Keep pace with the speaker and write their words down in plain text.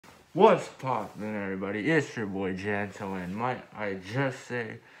What's poppin', everybody? It's your boy Janto, and might I just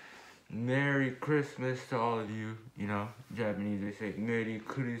say Merry Christmas to all of you. You know, Japanese they say Merry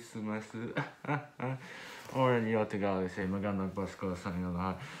Christmas, or in Tagalog they say Magandang Pasko sa inyong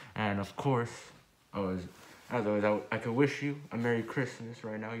lahat. And of course, as always, I could wish you a Merry Christmas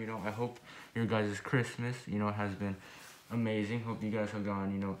right now. I hope your guys' Christmas, has been amazing. Hope you guys have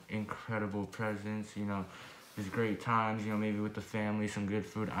gotten, incredible presents, just great times, maybe with the family, some good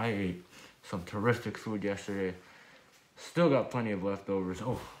food. I ate some terrific food yesterday. Still got plenty of leftovers.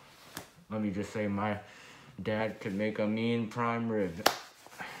 Oh, let me just say my dad could make a mean prime rib.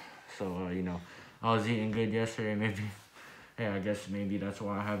 So, I was eating good yesterday. Maybe, hey, I guess maybe that's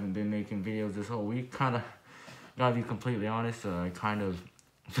why I haven't been making videos this whole week. Gotta be completely honest, I kind of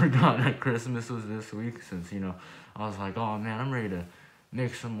forgot that Christmas was this week since, I was like, oh man, I'm ready to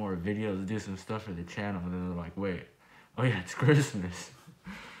make some more videos, do some stuff for the channel. And then they're like, wait, oh yeah, it's Christmas.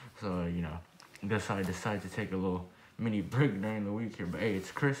 So, guess I decided to take a little mini break during the week here. But hey, it's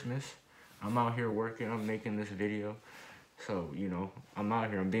Christmas. I'm out here working. I'm making this video. So, I'm out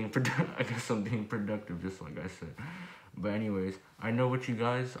here. I guess I'm being productive, just like I said. But anyways, I know what you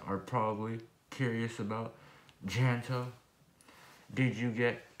guys are probably curious about. Janto, did you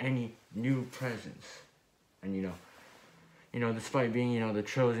get any new presents? And despite being, the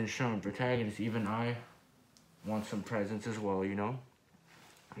chosen shown protagonist, even I want some presents as well,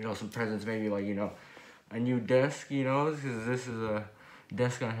 some presents maybe like, a new desk, because this is a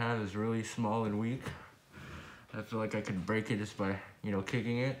desk I have is really small and weak. I feel like I could break it just by,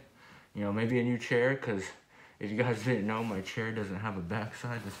 kicking it. Maybe a new chair, because if you guys didn't know, my chair doesn't have a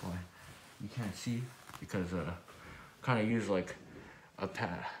backside. That's why you can't see, because kind of use like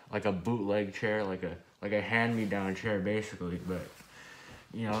a bootleg chair, like a hand-me-down chair basically. But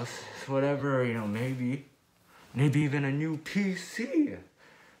it's whatever, maybe even a new PC,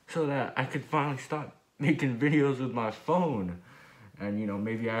 so that I could finally stop making videos with my phone, and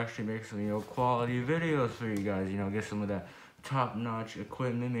maybe actually make some quality videos for you guys. Get some of that top-notch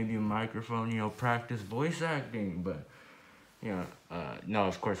equipment, maybe a microphone, practice voice acting. But no,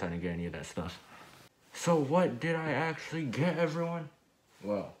 of course I didn't get any of that stuff. So what did I actually get, everyone?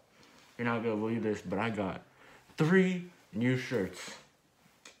 Well, you're not gonna believe this, but I got 3 new shirts.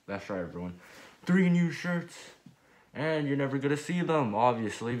 That's right, everyone. 3 new shirts. And you're never gonna see them,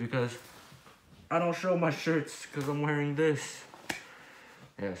 obviously, because I don't show my shirts, because I'm wearing this.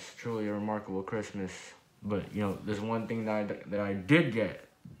 Yes, truly a remarkable Christmas. But, there's one thing that I did get.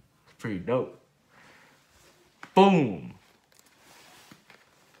 It's pretty dope. Boom!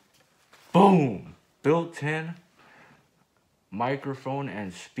 Boom! Built-in microphone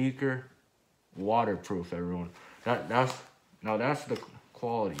and speaker, waterproof, everyone. That's the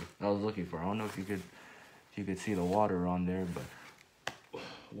quality I was looking for. I don't know if you could see the water on there, but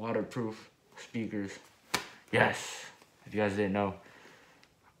waterproof speakers. Yes. If you guys didn't know,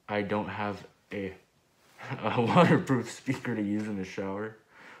 I don't have a waterproof speaker to use in the shower.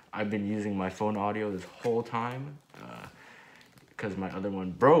 I've been using my phone audio this whole time because my other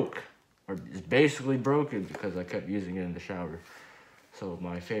one broke. Or it's basically broken because I kept using it in the shower. So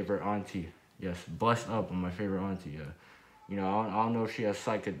my favorite auntie, yes, bless up on my favorite auntie. I don't know if she has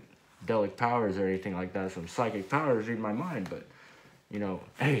psychedelic powers or anything like that. Some psychic powers read my mind, but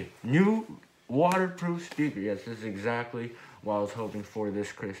hey, new waterproof speaker. Yes, this is exactly what I was hoping for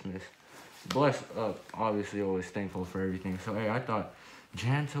this Christmas. Bless up. Obviously, always thankful for everything. So hey, I thought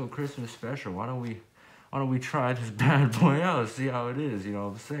Janto Christmas Special. Why don't we try this bad boy out? See how it is. You know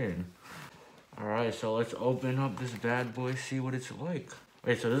what I'm saying? Alright, so let's open up this bad boy, see what it's like.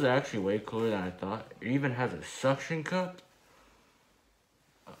 Wait, so this is actually way cooler than I thought. It even has a suction cup.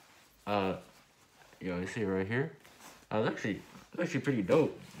 You see it right here? It's actually pretty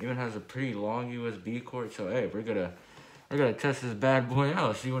dope. It even has a pretty long USB cord. So hey, we're gonna test this bad boy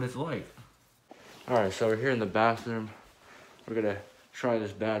out, see what it's like. Alright, so we're here in the bathroom. We're gonna try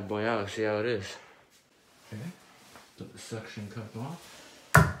this bad boy out, see how it is. Okay, put the suction cup off.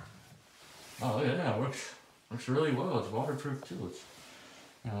 Oh, yeah, it works really well. It's waterproof too.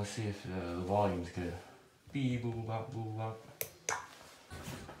 Let's see if the volume's good. Beep, boop, bop, boop, bop.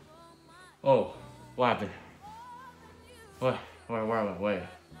 Oh, what happened? What? Where am I? Wait.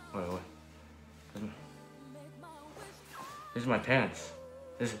 These are my pants.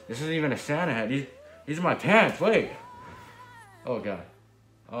 This isn't even a Santa hat. These are my pants. Wait. Oh god.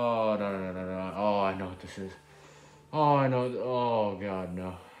 Oh no. Oh, I know what this is. Oh, I know. Oh god,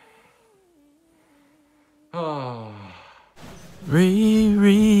 no. Oh.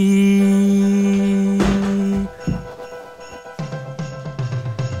 Rieri.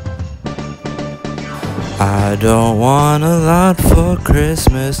 I don't want a lot for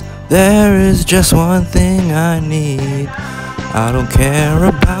Christmas. There is just one thing I need. I don't care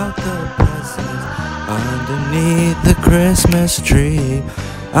about the presents underneath the Christmas tree.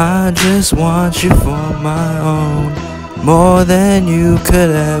 I just want you for my own, more than you could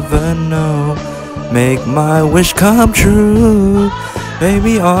ever know. Make my wish come true.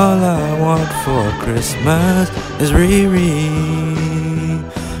 Baby, all I want for Christmas is Rieri,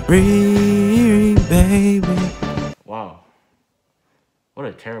 Rieri, baby. Wow. What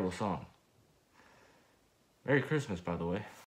a terrible song. Merry Christmas, by the way.